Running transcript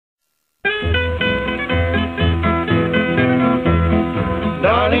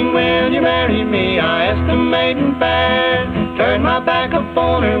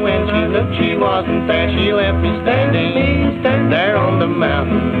found her when she looked, she wasn't there. She left me standing there on the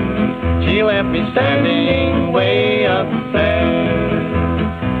mountain. She left me standing way up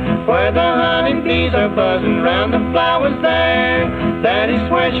there, where the honeybees are buzzing round the flowers there. That is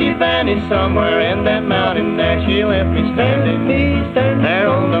where she vanished, somewhere in that mountain there. She left me standing there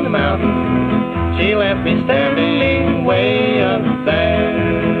on the mountain. She left me standing way up there.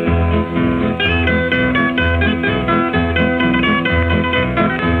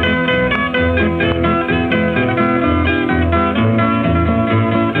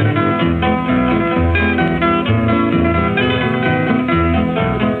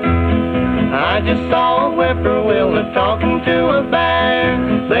 I just saw a whippoorwill talking to a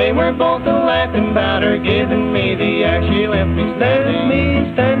bear. They were both laughing about her, giving me the air. She left me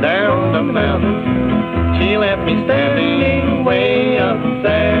standing there on the mountain. She left me standing way up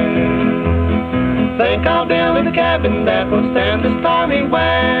there. Think I'll build a cabin that will stand the stormy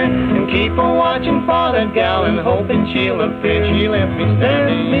weather, and keep on watching for that gal and hoping she'll appear. She left me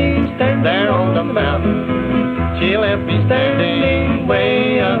standing there on the mountain. She left me standing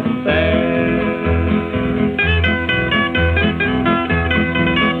way up there.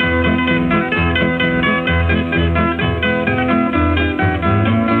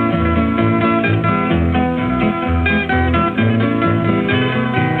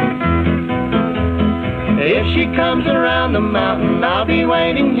 If she comes around the mountain, I'll be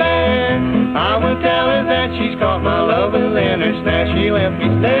waiting there. I will tell her that she's caught my love within her snare. She left me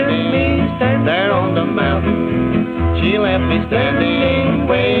standing there on the mountain. She left me standing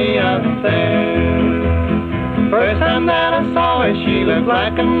way up there. First time that I saw her, she looked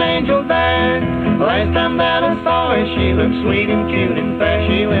like an angel there. Last time that I saw her, she looked sweet and cute and fair.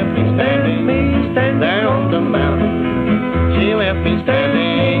 She left me standing there on the mountain. She left me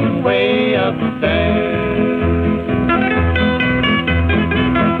standing way up there.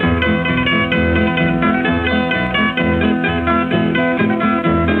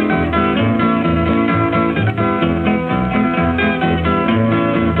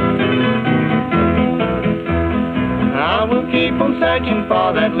 Keep on searching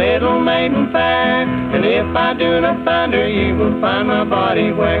for that little maiden fair, and if I do not find her, you will find my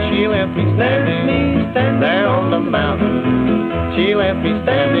body where she left me standing there on the mountain. She left me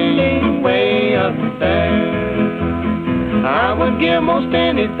standing way up there. I would give most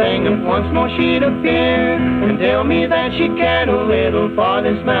anything if once more she'd appear and tell me that she cared a little for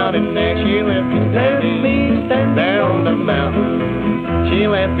this mountain there. She left me standing there on the mountain. She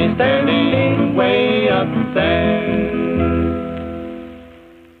left me standing way up there.